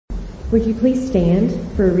Would you please stand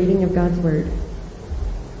for a reading of God's Word?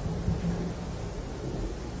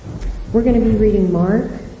 We're going to be reading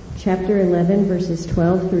Mark chapter 11, verses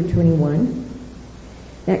 12 through 21.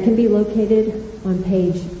 That can be located on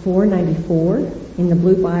page 494 in the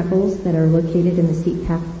blue Bibles that are located in the seat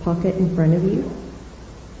pocket in front of you.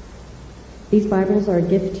 These Bibles are a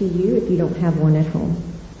gift to you if you don't have one at home.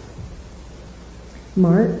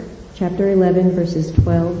 Mark chapter 11, verses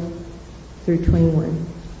 12 through 21.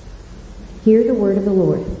 Hear the word of the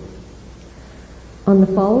Lord. On the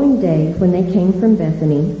following day, when they came from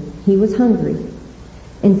Bethany, he was hungry.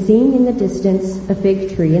 And seeing in the distance a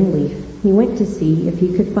fig tree and leaf, he went to see if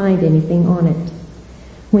he could find anything on it.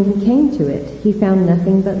 When he came to it, he found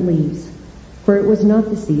nothing but leaves, for it was not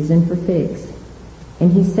the season for figs.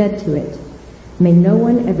 And he said to it, "May no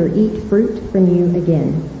one ever eat fruit from you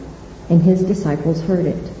again." And his disciples heard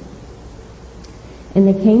it. And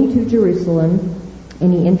they came to Jerusalem,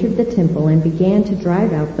 and he entered the temple and began to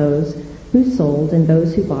drive out those who sold and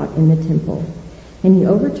those who bought in the temple. And he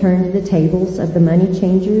overturned the tables of the money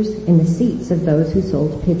changers and the seats of those who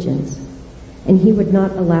sold pigeons. And he would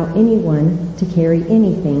not allow anyone to carry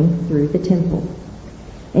anything through the temple.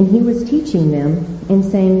 And he was teaching them and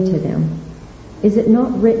saying to them, "Is it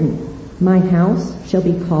not written, 'My house shall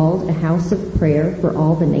be called a house of prayer for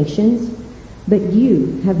all the nations'? But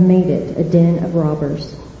you have made it a den of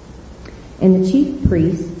robbers." And the chief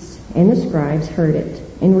priests and the scribes heard it,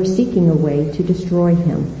 and were seeking a way to destroy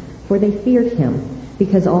him, for they feared him,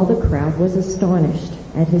 because all the crowd was astonished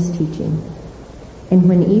at his teaching. And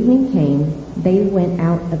when evening came, they went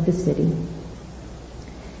out of the city.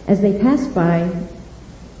 As they passed by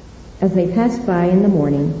in the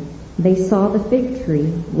morning, they saw the fig tree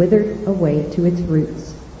withered away to its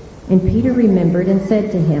roots. And Peter remembered and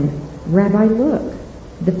said to him, "Rabbi, look,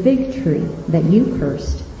 the fig tree that you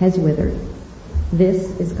cursed has withered." This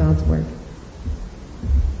is God's word.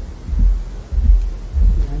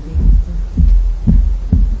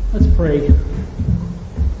 Let's pray.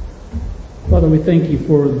 Father, we thank you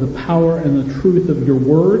for the power and the truth of your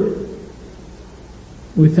word.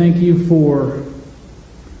 We thank you for,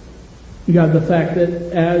 God, the fact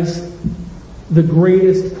that as the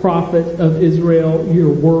greatest prophet of Israel, your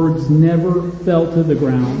words never fell to the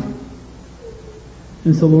ground.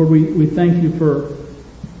 And so, Lord, we thank you for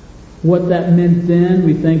what that meant then.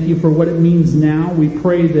 We thank you for what it means now. We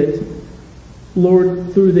pray that,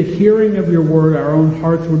 Lord, through the hearing of your word, our own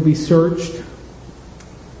hearts would be searched,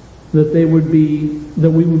 that we would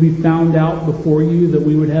be found out before you, that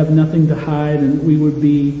we would have nothing to hide, and we would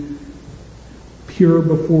be pure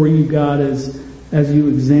before you, God, as you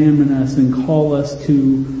examine us and call us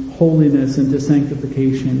to holiness and to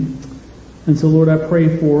sanctification. And so, Lord, I pray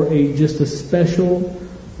for just a special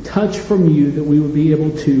touch from you, that we would be able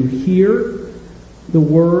to hear the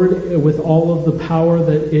word with all of the power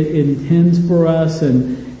that it intends for us,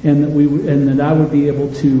 and that I would be able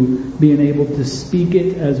to speak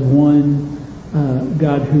it as one,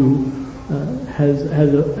 God, who has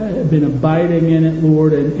been abiding in it,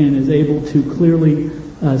 Lord, and is able to clearly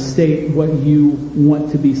state what you want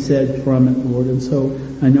to be said from it, Lord. And so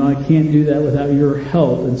I know I can't do that without your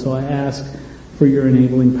help, and so I ask for your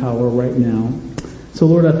enabling power right now. So,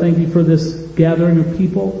 Lord, I thank you for this gathering of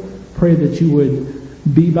people. Pray that you would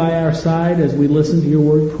be by our side as we listen to your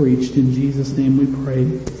word preached. In Jesus' name we pray.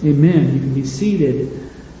 Amen. You can be seated.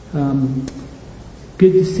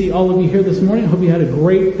 Good to see all of you here this morning. I hope you had a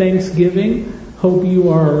great Thanksgiving. Hope you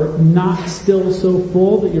are not still so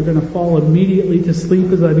full that you're going to fall immediately to sleep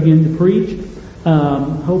as I begin to preach.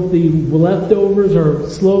 Hope the leftovers are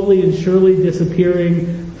slowly and surely disappearing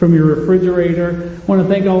from your refrigerator. I want to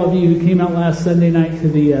thank all of you who came out last Sunday night to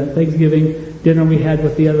the Thanksgiving dinner we had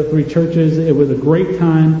with the other three churches. It was a great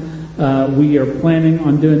time. We are planning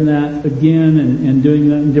on doing that again and doing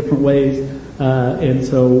that in different ways. And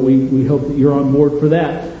so we hope that you're on board for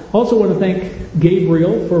that. Also want to thank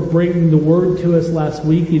Gabriel for bringing the word to us last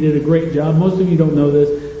week. He did a great job. Most of you don't know this,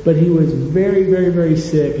 but he was very, very, very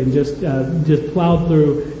sick and just plowed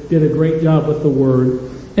through, did a great job with the word.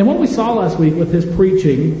 And what we saw last week with his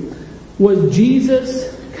preaching was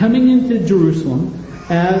Jesus coming into Jerusalem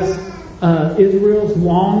as Israel's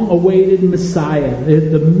long-awaited Messiah,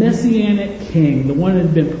 the Messianic King, the one that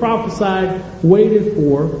had been prophesied, waited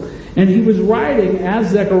for. And he was riding,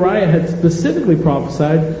 as Zechariah had specifically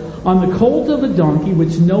prophesied, on the colt of a donkey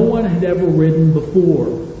which no one had ever ridden before.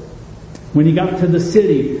 When he got to the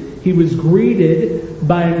city, he was greeted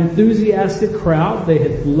by an enthusiastic crowd. They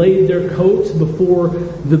had laid their coats before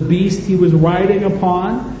the beast he was riding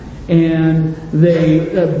upon, and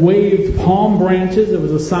they waved palm branches. It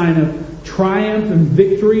was a sign of triumph and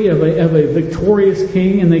victory of a victorious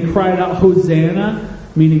king, and they cried out, Hosanna,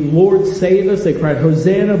 meaning Lord save us. They cried,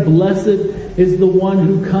 Hosanna, blessed is the one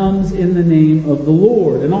who comes in the name of the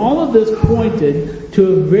Lord. And all of this pointed to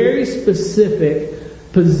a very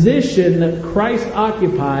specific position that Christ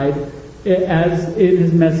occupied as in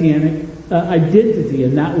his messianic identity,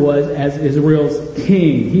 and that was as Israel's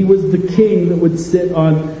king. He was the king that would sit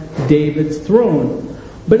on David's throne.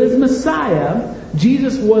 But as Messiah,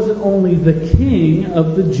 Jesus wasn't only the king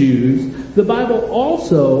of the Jews. The Bible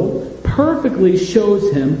also perfectly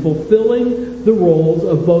shows him fulfilling the roles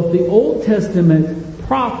of both the Old Testament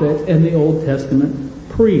prophet and the Old Testament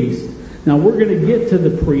priest. Now, we're going to get to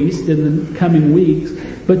the priest in the coming weeks,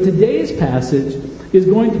 but today's passage is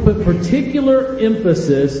going to put particular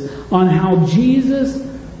emphasis on how Jesus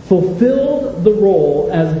fulfilled the role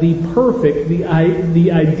as the perfect, the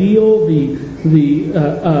ideal, the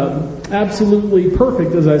absolutely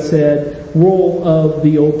perfect, as I said, role of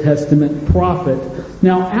the Old Testament prophet.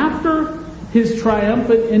 Now, after his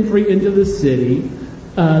triumphant entry into the city,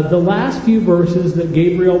 the last few verses that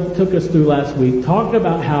Gabriel took us through last week talked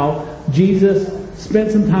about how Jesus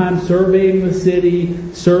spent some time surveying the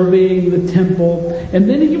city, surveying the temple, and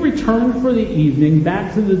then he returned for the evening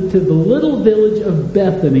back to the little village of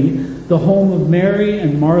Bethany, the home of Mary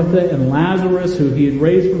and Martha and Lazarus, who he had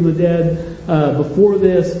raised from the dead before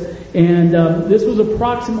this. And this was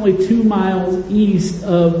approximately 2 miles east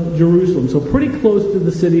of Jerusalem, so pretty close to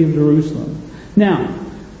the city of Jerusalem. Now,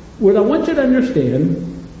 what I want you to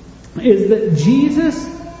understand is that Jesus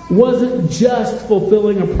wasn't just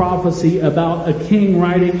fulfilling a prophecy about a king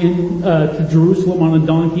riding to Jerusalem on a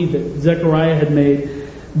donkey that Zechariah had made.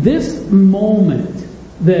 This moment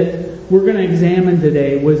that we're going to examine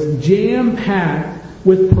today was jam-packed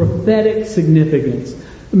with prophetic significance.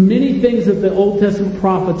 Many things that the Old Testament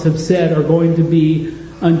prophets have said are going to be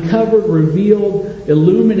uncovered, revealed,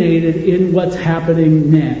 illuminated in what's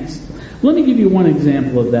happening next. Let me give you one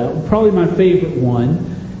example of that, probably my favorite one.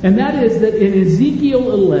 And that is that in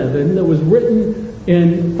Ezekiel 11, that was written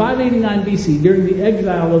in 589 BC, during the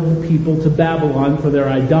exile of the people to Babylon for their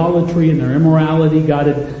idolatry and their immorality, God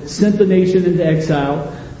had sent the nation into exile.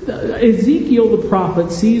 Ezekiel the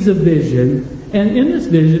prophet sees a vision, and in this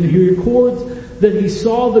vision he records that he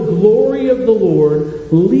saw the glory of the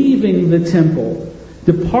Lord leaving the temple,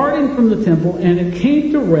 departing from the temple, and it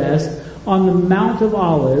came to rest on the Mount of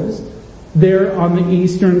Olives, there on the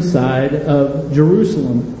eastern side of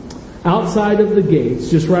Jerusalem, outside of the gates,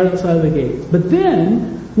 just right outside of the gates. But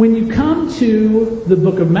then, when you come to the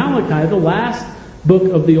book of Malachi, the last book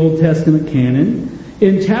of the Old Testament canon,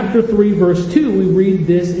 in chapter 3, verse 2, we read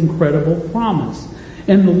this incredible promise.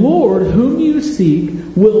 And the Lord, whom you seek,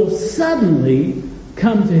 will suddenly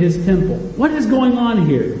come to his temple. What is going on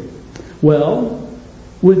here? Well,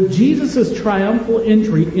 with Jesus' triumphal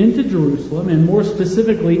entry into Jerusalem, and more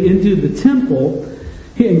specifically into the temple,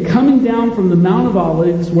 and coming down from the Mount of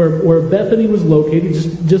Olives, where Bethany was located,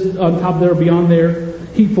 just on top there, beyond there,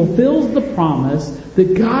 he fulfills the promise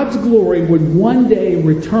that God's glory would one day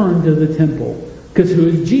return to the temple. Because who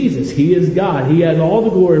is Jesus? He is God. He has all the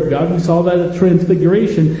glory of God. We saw that at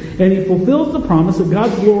Transfiguration. And he fulfills the promise that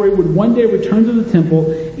God's glory would one day return to the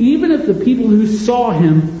temple, even if the people who saw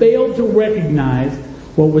him failed to recognize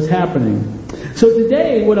what was happening. So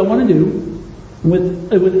today, what I want to do,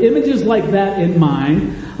 with images like that in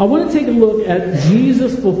mind, I want to take a look at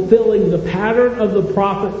Jesus fulfilling the pattern of the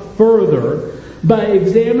prophet further by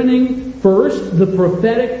examining first the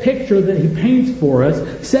prophetic picture that he paints for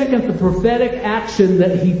us, second the prophetic action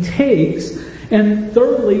that he takes, and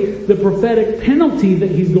thirdly the prophetic penalty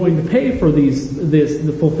that he's going to pay for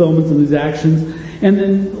the fulfillments of these actions. And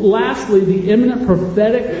then lastly, the imminent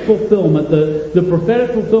prophetic fulfillment, the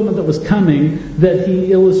prophetic fulfillment that was coming that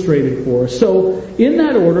he illustrated for us. So in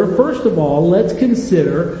that order, first of all, let's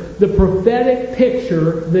consider the prophetic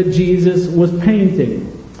picture that Jesus was painting.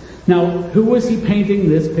 Now, who was he painting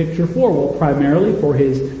this picture for? Well, primarily for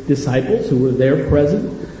his disciples who were there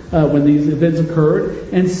present when these events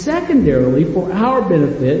occurred, and secondarily for our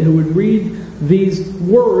benefit who would read these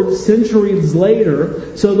words centuries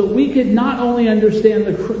later, so that we could not only understand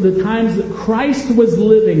the times that Christ was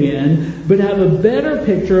living in, but have a better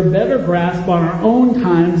picture, a better grasp on our own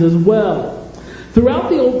times as well.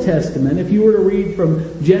 Throughout the Old Testament, if you were to read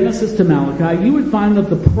from Genesis to Malachi, you would find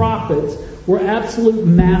that the prophets were absolute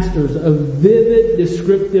masters of vivid,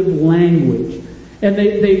 descriptive language. And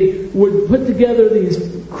they would put together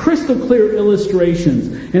these crystal clear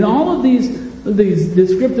illustrations. And all of these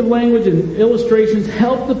descriptive language and illustrations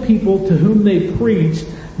help the people to whom they preached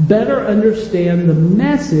better understand the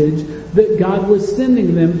message that God was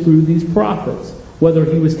sending them through these prophets. whether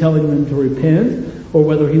he was telling them to repent or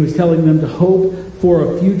whether he was telling them to hope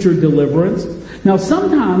for a future deliverance. Now,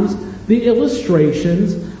 sometimes the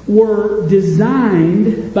illustrations were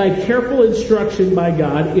designed by careful instruction by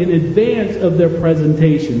God in advance of their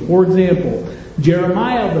presentation. For example,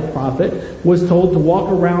 Jeremiah the prophet was told to walk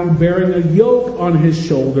around bearing a yoke on his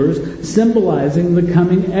shoulders, symbolizing the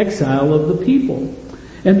coming exile of the people.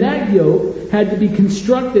 And that yoke had to be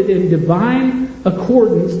constructed in divine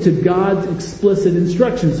accordance to God's explicit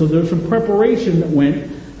instructions. So there's some preparation that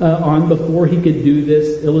went on before he could do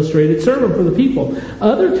this illustrated sermon for the people.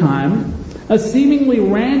 Other times, a seemingly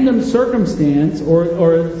random circumstance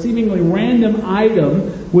or a seemingly random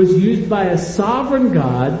item was used by a sovereign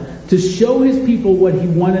God to show his people what he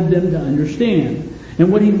wanted them to understand.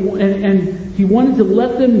 And he wanted to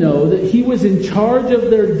let them know that he was in charge of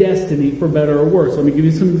their destiny, for better or worse. Let me give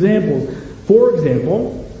you some examples. For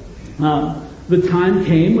example, the time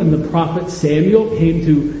came when the prophet Samuel came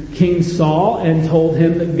to King Saul and told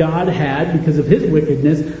him that God had, because of his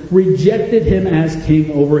wickedness, rejected him as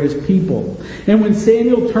king over his people. And when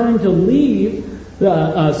Samuel turned to leave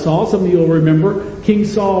Saul, some of you will remember, King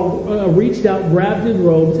Saul reached out, grabbed his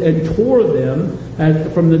robes, and tore them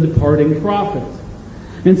from the departing prophet.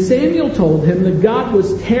 And Samuel told him that God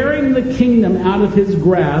was tearing the kingdom out of his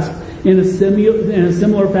grasp in a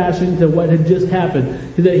similar fashion to what had just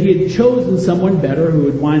happened, that he had chosen someone better who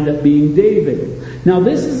would wind up being David. Now,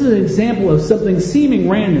 this is an example of something seeming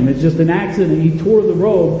random. It's just an accident. He tore the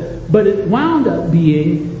robe, but it wound up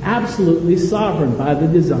being absolutely sovereign by the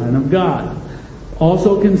design of God.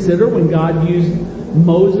 Also consider when God used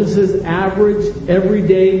Moses' average,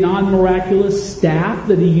 everyday, non-miraculous staff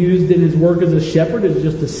that he used in his work as a shepherd. It's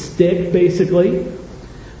just a stick, basically.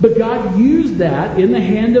 But God used that in the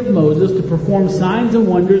hand of Moses to perform signs and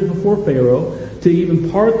wonders before Pharaoh, to even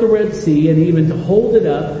part the Red Sea, and even to hold it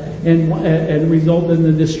up and result in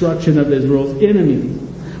the destruction of Israel's enemies.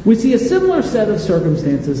 We see a similar set of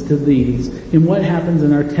circumstances to these in what happens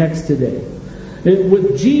in our text today.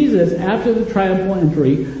 With Jesus, after the triumphal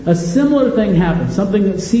entry, a similar thing happened, something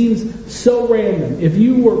that seems so random. If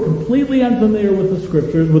you were completely unfamiliar with the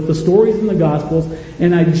Scriptures, with the stories in the Gospels,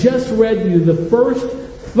 and I just read you the first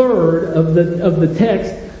third of the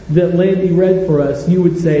text that Landy read for us, you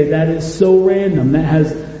would say that is so random. That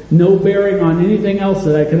has no bearing on anything else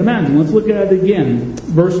that I can imagine. Let's look at it again.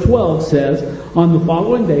 Verse 12 says, on the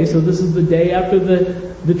following day, so this is the day after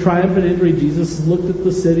the triumphant entry, Jesus looked at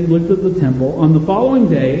the city, looked at the temple. On the following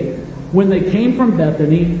day, when they came from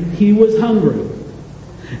Bethany, he was hungry.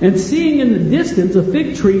 And seeing in the distance a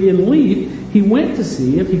fig tree in leaf, he went to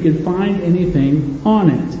see if he could find anything on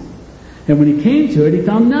it. And when he came to it, he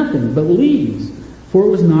found nothing but leaves, for it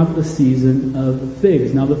was not the season of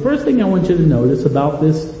figs. Now, the first thing I want you to notice about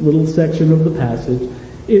this little section of the passage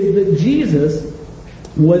is that Jesus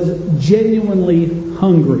was genuinely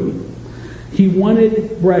hungry. He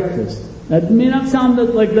wanted breakfast. That may not sound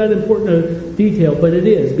like that important a detail, but it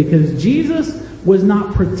is, because Jesus was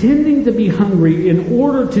not pretending to be hungry in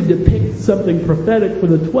order to depict something prophetic for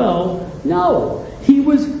the 12. No, he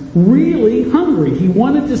was really hungry. He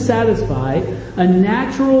wanted to satisfy a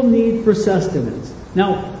natural need for sustenance.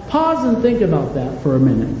 Now, pause and think about that for a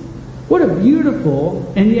minute. What a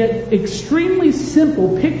beautiful and yet extremely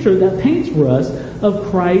simple picture that paints for us of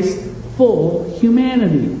Christ's full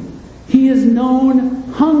humanity. He has known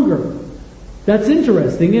hunger. That's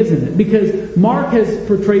interesting, isn't it? Because Mark has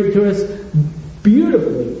portrayed to us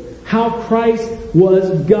beautifully how Christ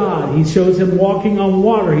was God. He shows him walking on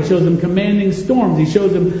water. He shows him commanding storms. He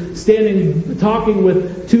shows him standing, talking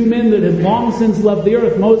with two men that had long since left the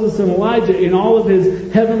earth, Moses and Elijah, in all of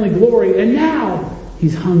his heavenly glory. And now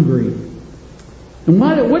he's hungry. And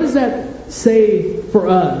what does that say for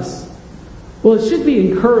us? Well, it should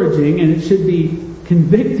be encouraging, and it should be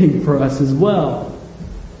convicting for us as well.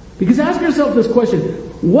 Because ask yourself this question: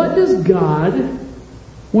 what does God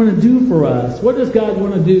want to do for us? What does God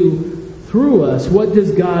want to do through us? What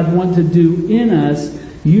does God want to do in us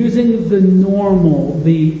using the normal,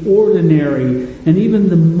 the ordinary, and even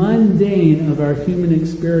the mundane of our human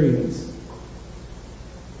experience?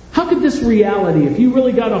 How could this reality, if you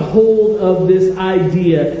really got a hold of this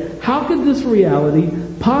idea, how could this reality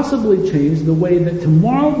possibly change the way that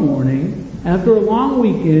tomorrow morning, after a long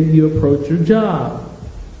weekend, you approach your job?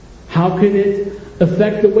 How could it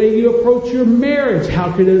affect the way you approach your marriage?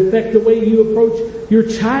 How could it affect the way you approach your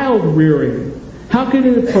child rearing? How could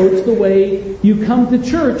it approach the way you come to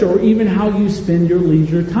church, or even how you spend your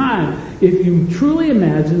leisure time? If you truly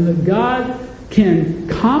imagine that God can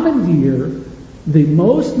commandeer the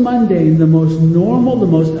most mundane, the most normal, the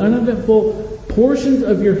most uneventful portions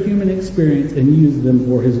of your human experience and use them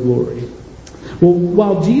for His glory. Well,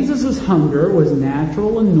 while Jesus' hunger was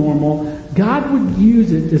natural and normal, God would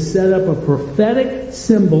use it to set up a prophetic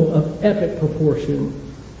symbol of epic proportion.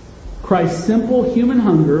 Christ's simple human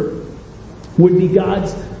hunger would be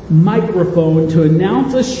God's microphone to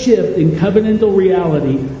announce a shift in covenantal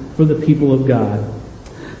reality for the people of God.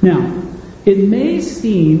 Now, it may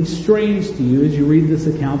seem strange to you as you read this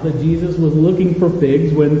account that Jesus was looking for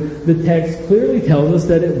figs when the text clearly tells us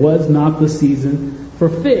that it was not the season for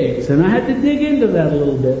figs. And I had to dig into that a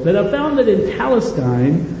little bit. But I found that in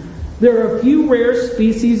Palestine, there are a few rare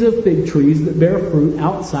species of fig trees that bear fruit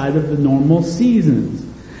outside of the normal seasons.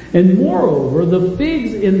 And moreover, the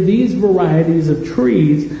figs in these varieties of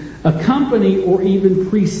trees accompany or even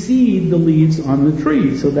precede the leaves on the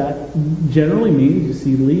tree. So that generally means you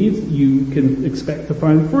see leaves, you can expect to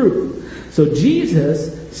find fruit. So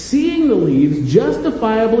Jesus, seeing the leaves,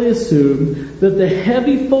 justifiably assumed that the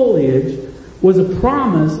heavy foliage was a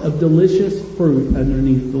promise of delicious fruit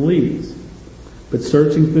underneath the leaves. But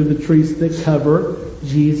searching through the tree's thick cover,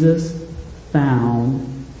 Jesus found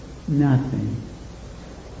nothing.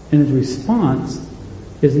 And his response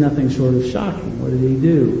is nothing short of shocking. What did he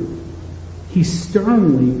do? He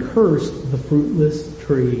sternly cursed the fruitless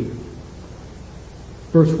tree.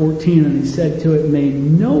 Verse 14, and he said to it, "May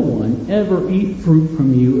no one ever eat fruit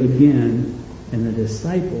from you again." And the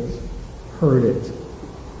disciples heard it.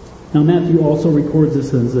 Now Matthew also records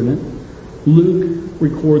this incident. Luke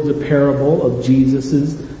records a parable of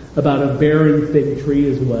Jesus's about a barren fig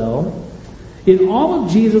tree as well. In all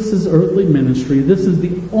of Jesus' earthly ministry, this is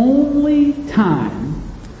the only time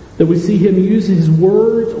that we see him use his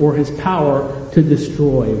words or his power to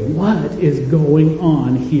destroy. What is going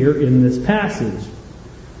on here in this passage?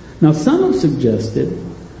 Now, some have suggested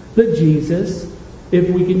that Jesus,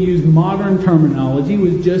 if we can use modern terminology,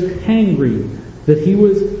 was just hangry. That he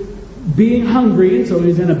was being hungry, and so he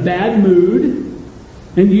was in a bad mood,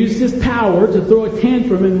 and used his power to throw a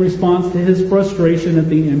tantrum in response to his frustration at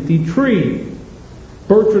the empty tree.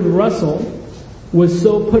 Bertrand Russell was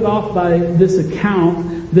so put off by this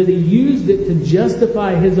account that he used it to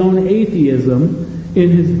justify his own atheism in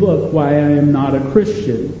his book, Why I Am Not a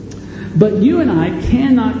Christian. But you and I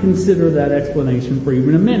cannot consider that explanation for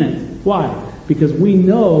even a minute. Why? Because we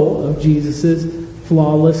know of Jesus'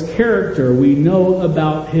 flawless character. We know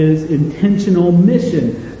about his intentional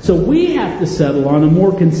mission. So we have to settle on a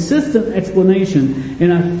more consistent explanation.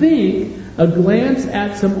 And I think a glance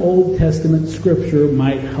at some Old Testament scripture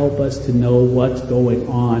might help us to know what's going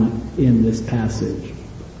on in this passage.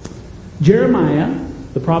 Jeremiah,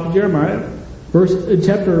 the prophet Jeremiah,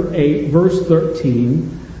 chapter 8, verse 13,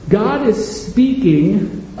 God is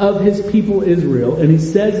speaking of his people Israel, and he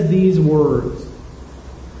says these words.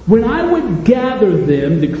 "When I would gather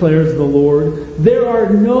them, declares the Lord, there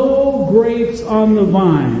are no grapes on the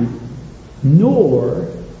vine, nor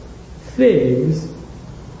figs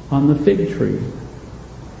on the fig tree.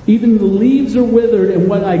 Even the leaves are withered, and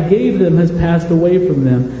what I gave them has passed away from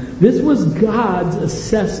them." This was God's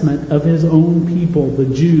assessment of his own people, the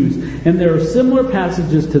Jews. And there are similar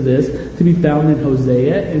passages to this to be found in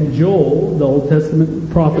Hosea and Joel, the Old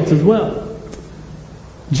Testament prophets as well.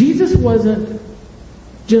 Jesus wasn't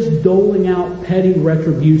just doling out petty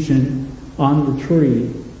retribution on the tree.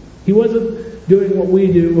 He wasn't doing what we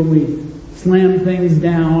do when we slam things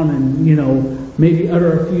down and, maybe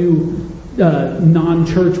utter a few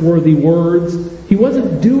non-church-worthy words. He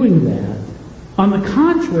wasn't doing that. On the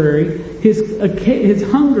contrary, his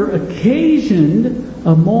hunger occasioned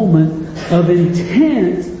a moment of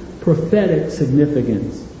intense prophetic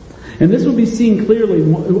significance. And this will be seen clearly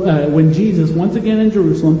when Jesus, once again in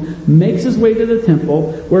Jerusalem, makes his way to the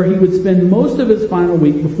temple where he would spend most of his final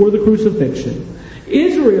week before the crucifixion.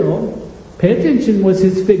 Israel, pay attention, was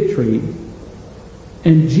his fig tree.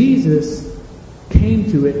 And Jesus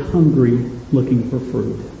came to it hungry, looking for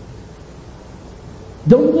fruit.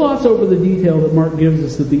 Don't gloss over the detail that Mark gives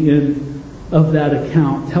us at the end of that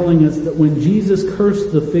account, telling us that when Jesus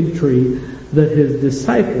cursed the fig tree, that his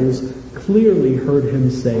disciples clearly heard him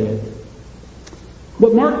say it.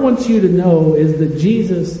 What Mark wants you to know is that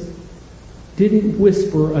Jesus didn't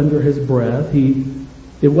whisper under his breath.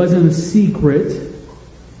 It wasn't a secret.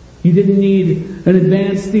 You didn't need an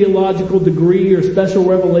advanced theological degree or special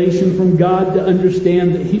revelation from God to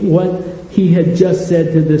understand that what he had just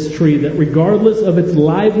said to this tree, that regardless of its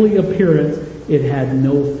lively appearance, it had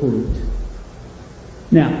no fruit.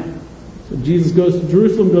 Now, so Jesus goes to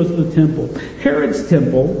Jerusalem, goes to the temple. Herod's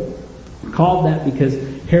temple, called that because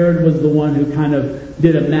Herod was the one who kind of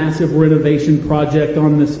did a massive renovation project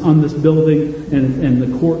on this building and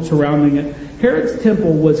the court surrounding it. Herod's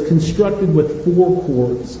temple was constructed with 4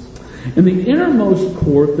 courts. And the innermost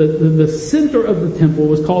court, the center of the temple,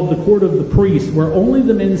 was called the court of the priests, where only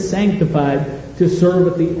the men sanctified to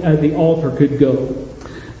serve at the altar could go.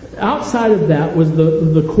 Outside of that was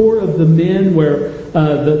the court of the men, where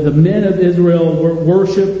the men of Israel were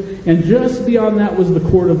worshipped, and just beyond that was the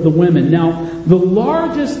court of the women. Now, the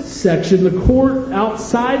largest section, the court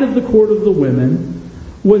outside of the court of the women,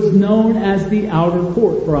 was known as the outer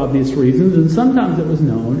court for obvious reasons, and sometimes it was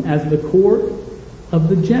known as the court of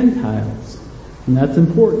the Gentiles. And that's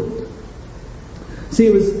important. See,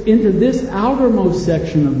 it was into this outermost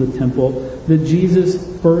section of the temple that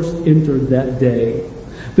Jesus first entered that day.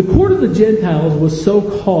 The court of the Gentiles was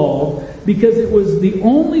so called because it was the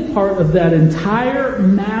only part of that entire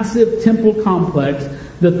massive temple complex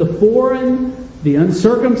that the foreign, the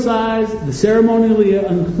uncircumcised, the ceremonially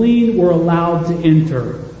unclean were allowed to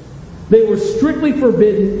enter. They were strictly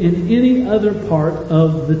forbidden in any other part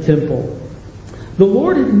of the temple. The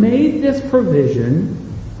Lord had made this provision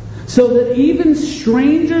so that even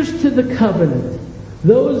strangers to the covenant,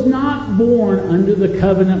 those not born under the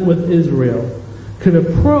covenant with Israel, could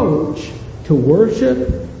approach to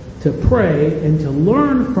worship, to pray, and to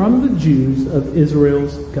learn from the Jews of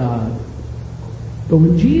Israel's God. But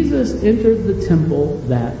when Jesus entered the temple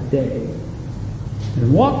that day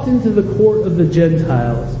and walked into the court of the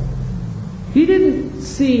Gentiles, he didn't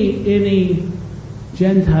see any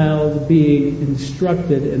Gentiles being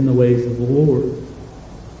instructed in the ways of the Lord.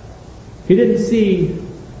 He didn't see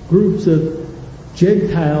groups of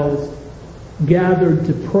Gentiles gathered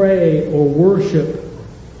to pray or worship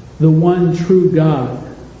the one true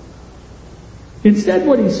God. Instead,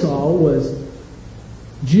 what he saw was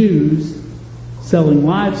Jews selling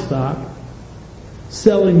livestock,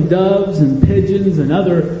 selling doves and pigeons and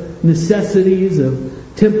other necessities of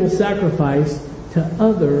temple sacrifice to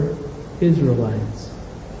other Israelites.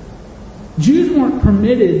 Jews weren't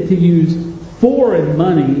permitted to use foreign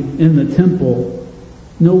money in the temple,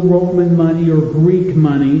 no Roman money or Greek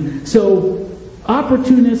money. So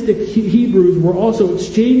opportunistic Hebrews were also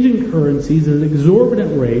exchanging currencies at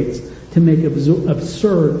exorbitant rates to make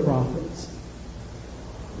absurd profits.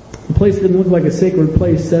 The place didn't look like a sacred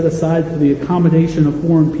place set aside for the accommodation of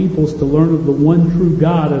foreign peoples to learn of the one true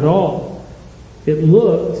God at all. It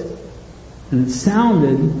looked and it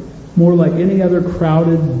sounded more like any other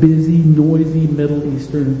crowded, busy, noisy Middle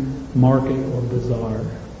Eastern market or bazaar.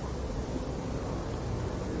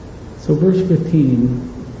 So verse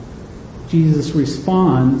 15, Jesus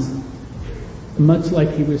responds much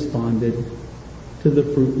like he responded to the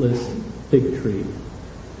fruitless fig tree.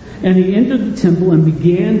 And he entered the temple and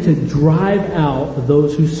began to drive out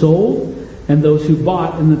those who sold and those who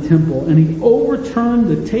bought in the temple. And he overturned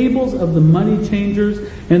the tables of the money changers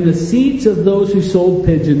and the seats of those who sold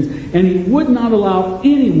pigeons. And he would not allow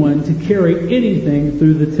anyone to carry anything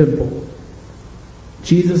through the temple.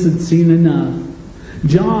 Jesus had seen enough.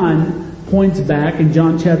 John points back in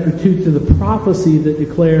John chapter 2 to the prophecy that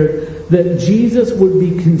declared that Jesus would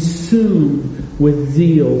be consumed with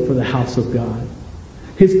zeal for the house of God.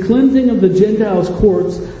 His cleansing of the Gentiles'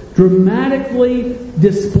 courts dramatically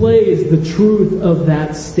displays the truth of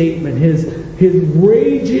that statement. His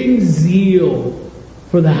raging zeal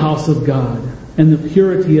for the house of God and the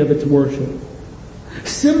purity of its worship.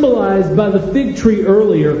 Symbolized by the fig tree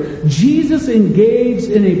earlier, Jesus engaged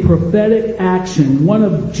in a prophetic action, one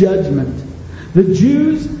of judgment. The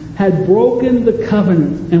Jews had broken the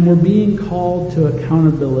covenant and were being called to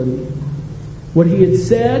accountability. What he had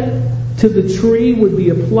said to the tree would be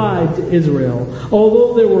applied to Israel.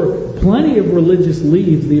 Although there were plenty of religious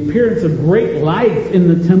leaves, the appearance of great life in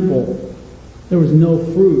the temple, there was no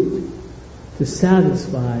fruit to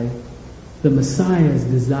satisfy the Messiah's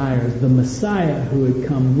desires, the Messiah who had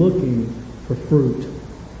come looking for fruit.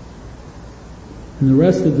 And the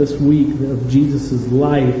rest of this week of Jesus'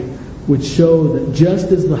 life would show that just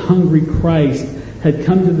as the hungry Christ had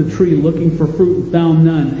come to the tree looking for fruit and found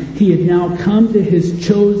none, he had now come to his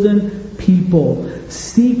chosen people,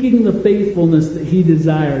 seeking the faithfulness that he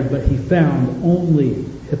desired, but he found only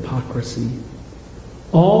hypocrisy.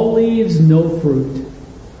 All leaves, no fruit.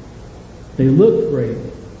 They looked great,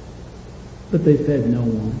 but they fed no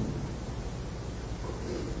one.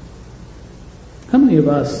 How many of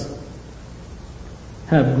us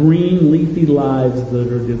have green, leafy lives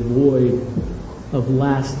that are devoid of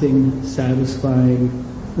lasting, satisfying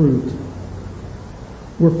fruit?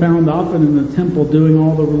 We're found often in the temple doing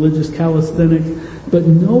all the religious calisthenics, but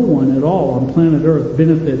no one at all on planet Earth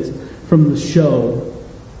benefits from the show.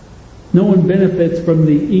 No one benefits from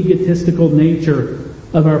the egotistical nature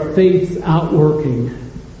of our faith's outworking.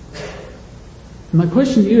 My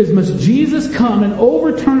question to you is, must Jesus come and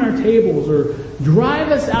overturn our tables or drive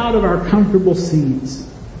us out of our comfortable seats?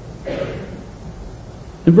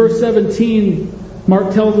 In verse 17,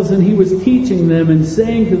 Mark tells us, and he was teaching them and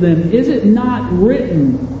saying to them, is it not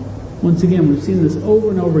written? Once again, we've seen this over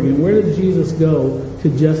and over again. Where did Jesus go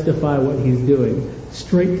to justify what he's doing?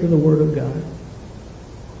 Straight to the Word of God.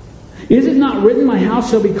 Is it not written, my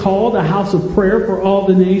house shall be called a house of prayer for all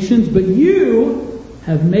the nations, but you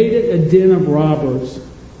have made it a den of robbers?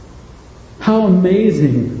 How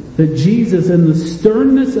amazing that Jesus, in the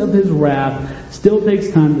sternness of his wrath, still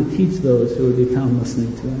takes time to teach those who would be found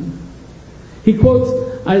listening to him. He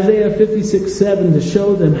quotes Isaiah 56:7 to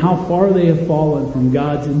show them how far they have fallen from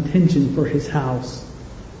God's intention for his house.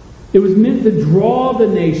 It was meant to draw the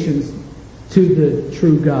nations to the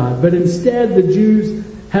true God, but instead the Jews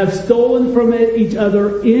have stolen from each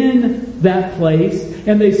other in that place,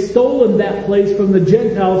 and they've stolen that place from the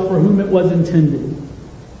Gentiles for whom it was intended.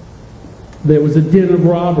 There was a den of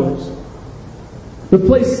robbers. The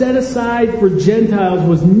place set aside for Gentiles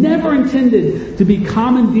was never intended to be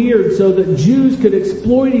commandeered so that Jews could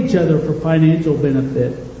exploit each other for financial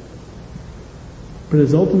benefit. But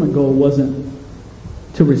his ultimate goal wasn't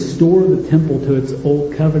to restore the temple to its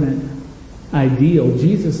old covenant ideal.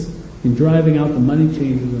 Jesus, in driving out the money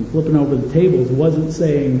changers and flipping over the tables, wasn't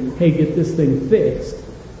saying, hey, get this thing fixed.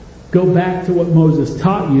 Go back to what Moses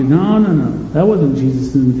taught you. No. That wasn't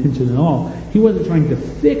Jesus' intention at all. He wasn't trying to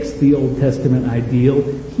fix the Old Testament ideal.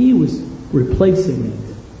 He was replacing it.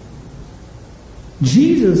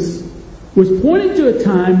 Jesus was pointing to a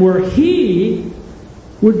time where he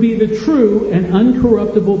would be the true and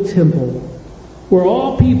uncorruptible temple, where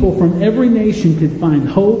all people from every nation could find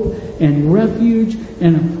hope and refuge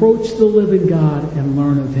and approach the living God and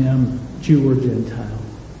learn of him, Jew or Gentile.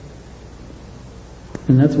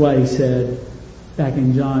 And that's why he said back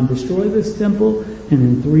in John, destroy this temple, and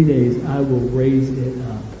in 3 days I will raise it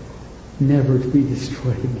up, never to be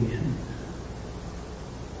destroyed again.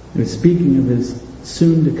 He was speaking of his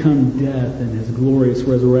soon-to-come death and his glorious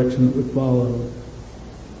resurrection that would follow.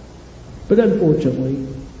 But unfortunately,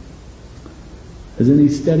 as any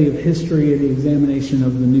study of history and the examination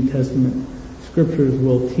of the New Testament scriptures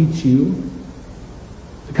will teach you,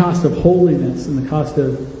 the cost of holiness and the cost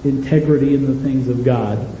of integrity in the things of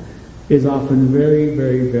God is often very,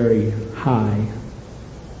 very, very high.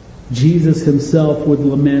 Jesus himself would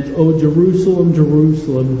lament, "O Jerusalem,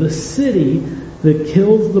 Jerusalem, the city that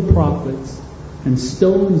kills the prophets and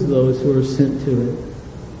stones those who are sent to it."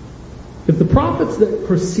 If the prophets that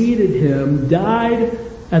preceded him died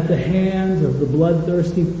at the hands of the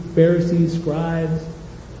bloodthirsty Pharisees, scribes,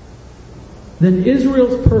 then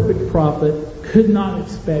Israel's perfect prophet could not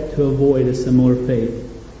expect to avoid a similar fate.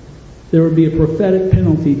 There would be a prophetic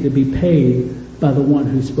penalty to be paid by the one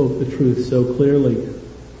who spoke the truth so clearly.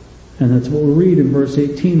 And that's what we read in verse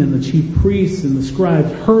 18. And the chief priests and the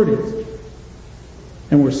scribes heard it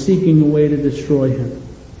and were seeking a way to destroy him.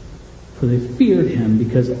 For they feared him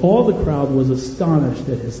because all the crowd was astonished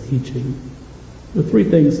at his teaching. The three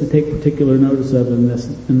things to take particular notice of in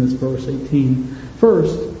this verse 18.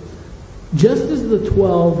 First, just as the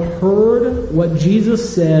 12 heard what Jesus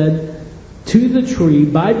said to the tree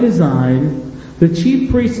by design, the chief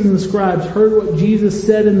priests and the scribes heard what Jesus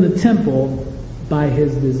said in the temple by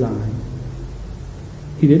his design.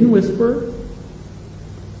 He didn't whisper.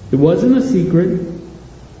 It wasn't a secret.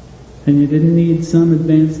 And you didn't need some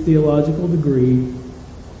advanced theological degree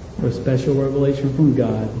or a special revelation from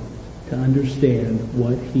God to understand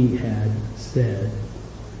what he had said.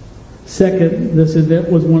 Second, this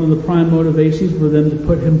event was one of the prime motivations for them to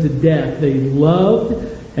put him to death. They loved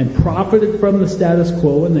and profited from the status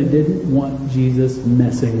quo, and they didn't want Jesus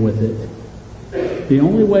messing with it. The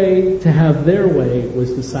only way to have their way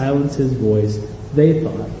was to silence his voice, they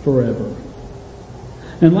thought, forever.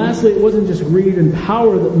 And lastly, it wasn't just greed and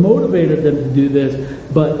power that motivated them to do this,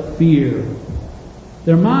 but fear.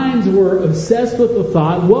 Their minds were obsessed with the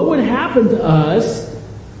thought, what would happen to us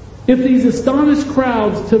if these astonished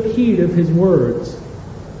crowds took heed of his words?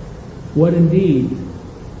 What indeed?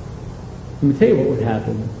 Let me tell you what would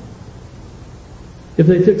happen. If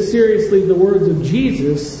they took seriously the words of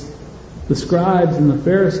Jesus, the scribes and the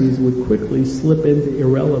Pharisees would quickly slip into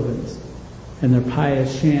irrelevance, and their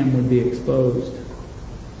pious sham would be exposed.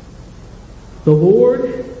 The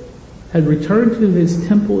Lord had returned to his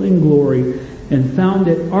temple in glory and found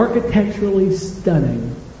it architecturally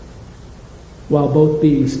stunning, while both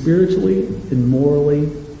being spiritually and morally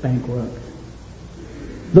bankrupt.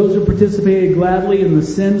 Those who participated gladly in the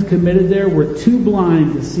sins committed there were too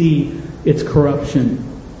blind to see its corruption.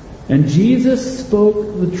 And Jesus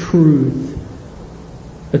spoke the truth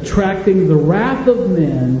attracting the wrath of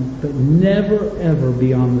men, but never ever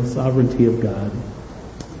beyond the sovereignty of God.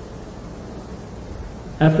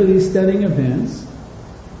 After these stunning events,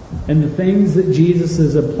 and the things that Jesus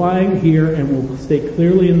is applying here and will state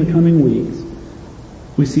clearly in the coming weeks,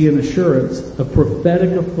 we see an assurance of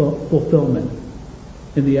prophetic fulfillment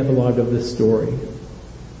in the epilogue of this story.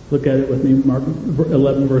 Look at it with me, Mark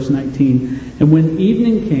 11, verse 19. And when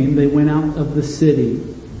evening came, they went out of the city.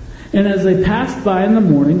 And as they passed by in the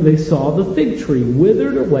morning, they saw the fig tree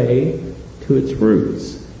withered away to its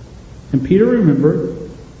roots. And Peter remembered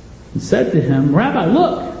and said to him, Rabbi,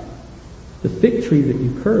 look, the fig tree that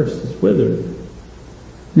you cursed is withered.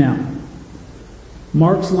 Now,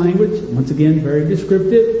 Mark's language, once again, very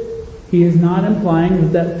descriptive. He is not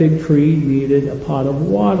implying that fig tree needed a pot of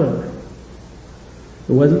water.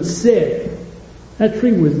 It wasn't sick. That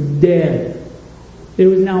tree was dead. It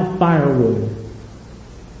was now firewood.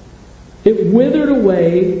 It withered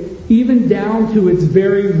away even down to its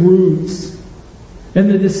very roots. And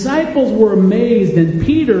the disciples were amazed, and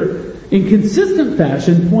Peter, in consistent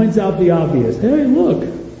fashion, points out the obvious. Hey, look.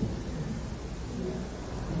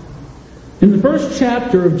 In the first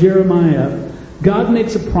chapter of Jeremiah, God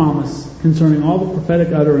makes a promise concerning all the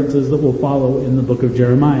prophetic utterances that will follow in the book of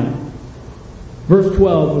Jeremiah. Verse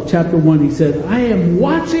 12 of chapter 1, he said, I am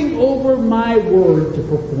watching over my word to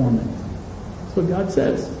perform it. That's what God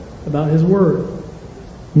says about His word.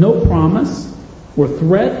 No promise or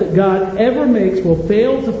threat that God ever makes will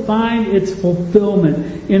fail to find its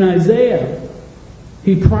fulfillment. In Isaiah,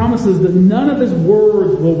 He promises that none of His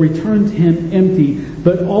words will return to Him empty,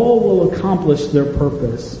 but all will accomplish their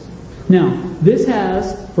purpose. Now, this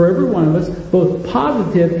has, for every one of us, both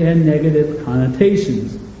positive and negative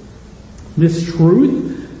connotations. This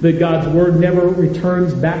truth that God's Word never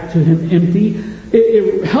returns back to Him empty,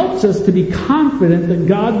 it helps us to be confident that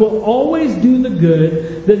God will always do the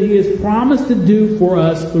good that He has promised to do for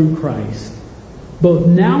us through Christ, both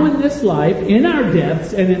now in this life, in our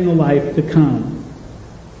deaths, and in the life to come.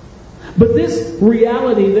 But this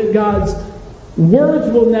reality that God's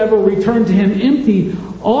words will never return to Him empty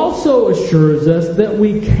also assures us that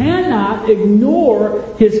we cannot ignore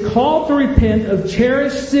His call to repent of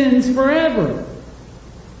cherished sins forever.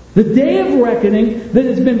 The day of reckoning that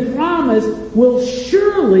has been promised will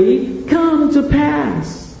surely come to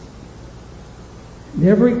pass. And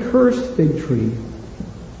every cursed fig tree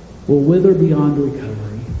will wither beyond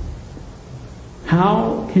recovery.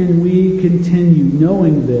 How can we continue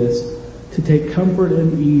knowing this to take comfort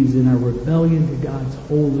and ease in our rebellion to God's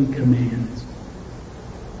holy commands?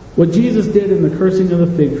 What Jesus did in the cursing of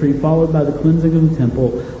the fig tree, followed by the cleansing of the temple,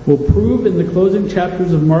 will prove in the closing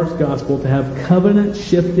chapters of Mark's Gospel to have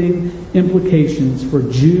covenant-shifting implications for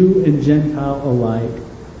Jew and Gentile alike,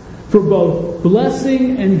 for both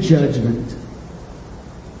blessing and judgment.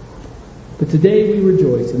 But today we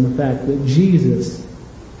rejoice in the fact that Jesus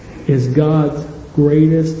is God's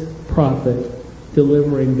greatest prophet,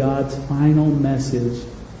 delivering God's final message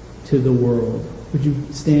to the world. Would you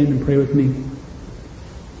stand and pray with me?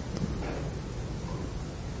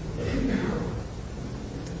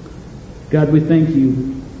 God, we thank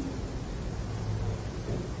You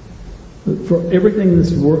for everything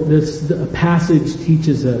this passage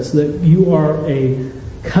teaches us, that You are a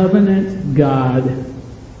covenant God.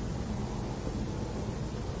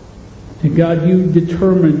 And God, You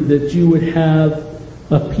determined that You would have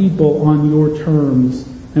a people on Your terms,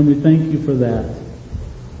 and we thank You for that.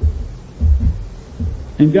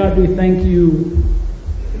 And God, we thank You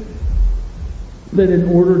that in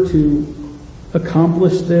order to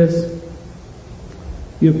accomplish this,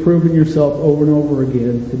 You have proven Yourself over and over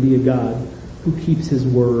again to be a God who keeps His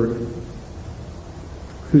word,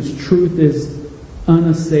 whose truth is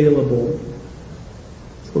unassailable.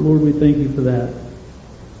 So Lord, we thank You for that.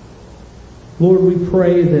 Lord, we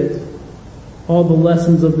pray that all the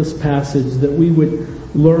lessons of this passage, that we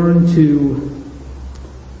would learn to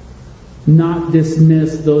not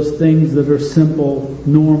dismiss those things that are simple,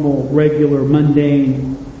 normal, regular,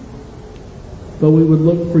 mundane, but we would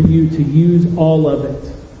look for You to use all of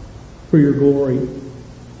it for Your glory.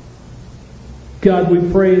 God,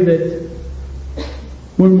 we pray that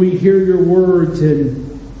when we hear Your words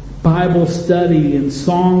in Bible study and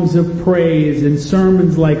songs of praise and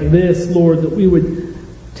sermons like this, Lord, that we would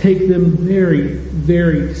take them very,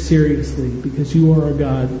 very seriously, because You are a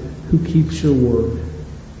God who keeps Your word.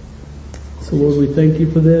 So Lord, we thank You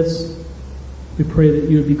for this. We pray that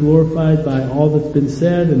You would be glorified by all that's been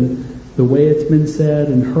said and the way it's been said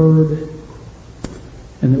and heard,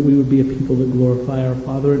 and that we would be a people that glorify our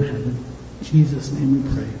Father in heaven. In Jesus' name we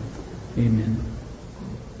pray. Amen.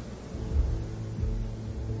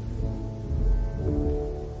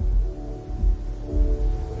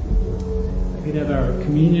 could have our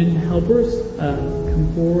communion helpers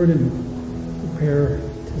come forward and prepare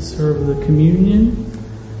to serve the communion.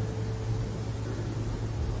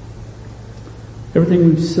 Everything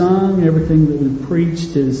we've sung, everything that we've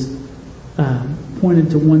preached is pointed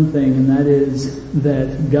to one thing, and that is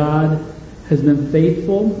that God has been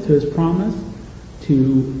faithful to His promise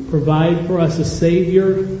to provide for us a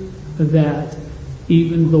Savior that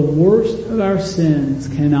even the worst of our sins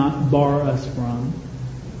cannot bar us from.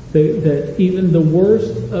 That even the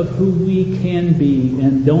worst of who we can be,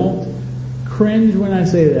 and don't cringe when I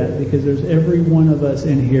say that, because there's every one of us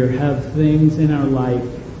in here have things in our life,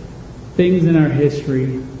 things in our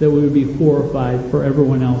history that we would be horrified for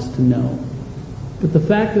everyone else to know. But the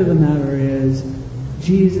fact of the matter is,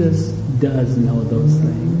 Jesus does know those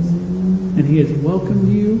things. And He has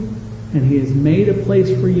welcomed you, and He has made a place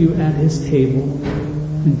for you at His table,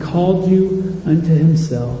 and called you unto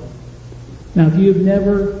Himself. Now, if you have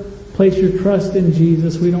never placed your trust in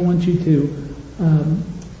Jesus, we don't want you to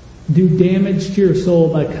do damage to your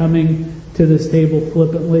soul by coming to this table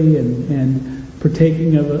flippantly and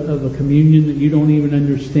partaking of a communion that you don't even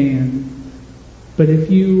understand. But if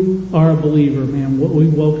you are a believer, man, we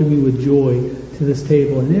welcome you with joy to this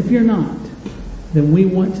table. And if you're not, then we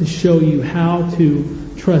want to show you how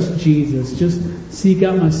to trust Jesus. Just seek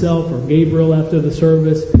out myself or Gabriel after the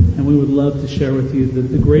service, and we would love to share with you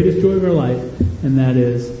the greatest joy of our life, and that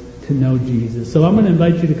is to know Jesus. So I'm going to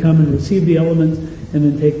invite you to come and receive the elements and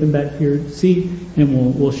then take them back to your seat,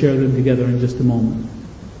 and we'll share them together in just a moment.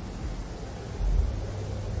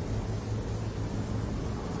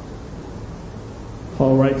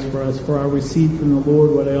 Paul writes for us, "For I received from the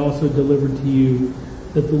Lord what I also delivered to you,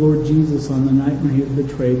 that the Lord Jesus, on the night when He was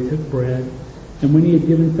betrayed, took bread, and when He had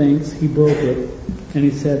given thanks, He broke it, and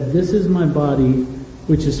He said, 'This is my body,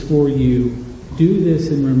 which is for you. Do this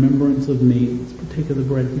in remembrance of me.'" Let's partake of the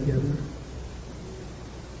bread together.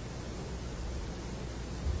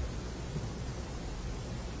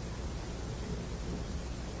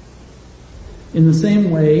 In the same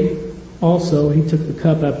way, also, He took the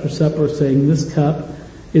cup after supper, saying, "This cup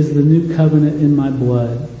is the new covenant in my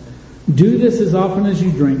blood. Do this as often as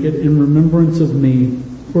you drink it in remembrance of me.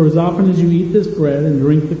 For as often as you eat this bread and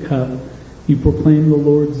drink the cup, you proclaim the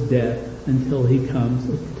Lord's death until He comes."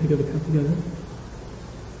 Let's take the cup together.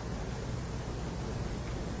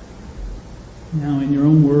 Now, in your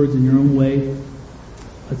own words, in your own way,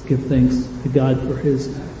 let's give thanks to God for His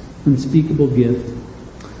unspeakable gift.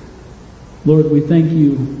 Lord, we thank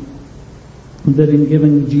you that in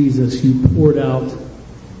giving Jesus, you poured out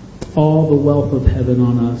all the wealth of heaven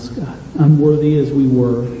on us, God, unworthy as we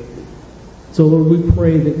were. So, Lord, we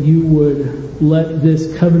pray that you would let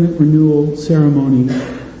this covenant renewal ceremony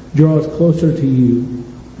draw us closer to you,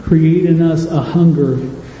 create in us a hunger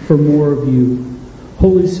for more of you.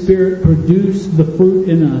 Holy Spirit, produce the fruit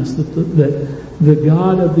in us that the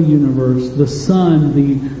God of the universe, the Son,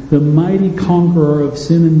 the mighty conqueror of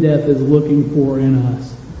sin and death is looking for in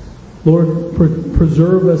us. Lord,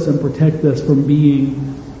 preserve us and protect us from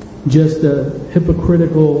being just a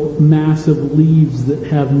hypocritical mass of leaves that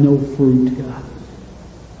have no fruit, God.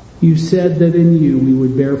 You said that in you we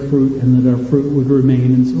would bear fruit and that our fruit would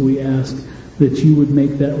remain, and so we ask that you would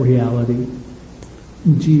make that reality.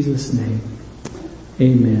 In Jesus' name,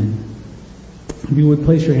 amen. If you would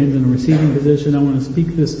place your hands in a receiving position, I want to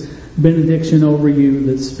speak this benediction over you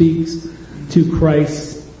that speaks to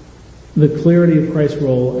Christ, the clarity of Christ's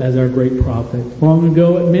role as our great prophet. Long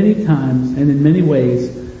ago, at many times and in many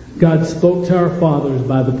ways, God spoke to our fathers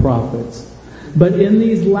by the prophets. But in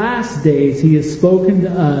these last days, He has spoken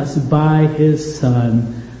to us by His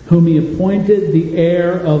Son, whom He appointed the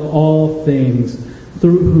heir of all things,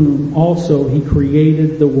 through whom also He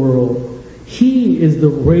created the world. He is the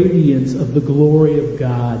radiance of the glory of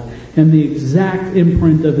God and the exact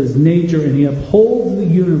imprint of His nature, and He upholds the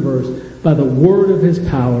universe by the word of His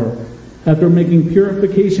power. After making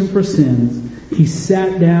purification for sins, He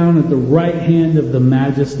sat down at the right hand of the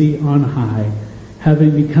Majesty on high,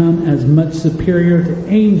 having become as much superior to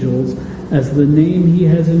angels as the name He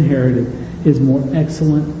has inherited is more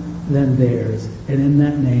excellent than theirs. And in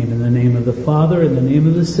that name, in the name of the Father, in the name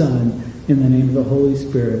of the Son, in the name of the Holy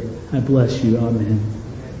Spirit, I bless you. Amen.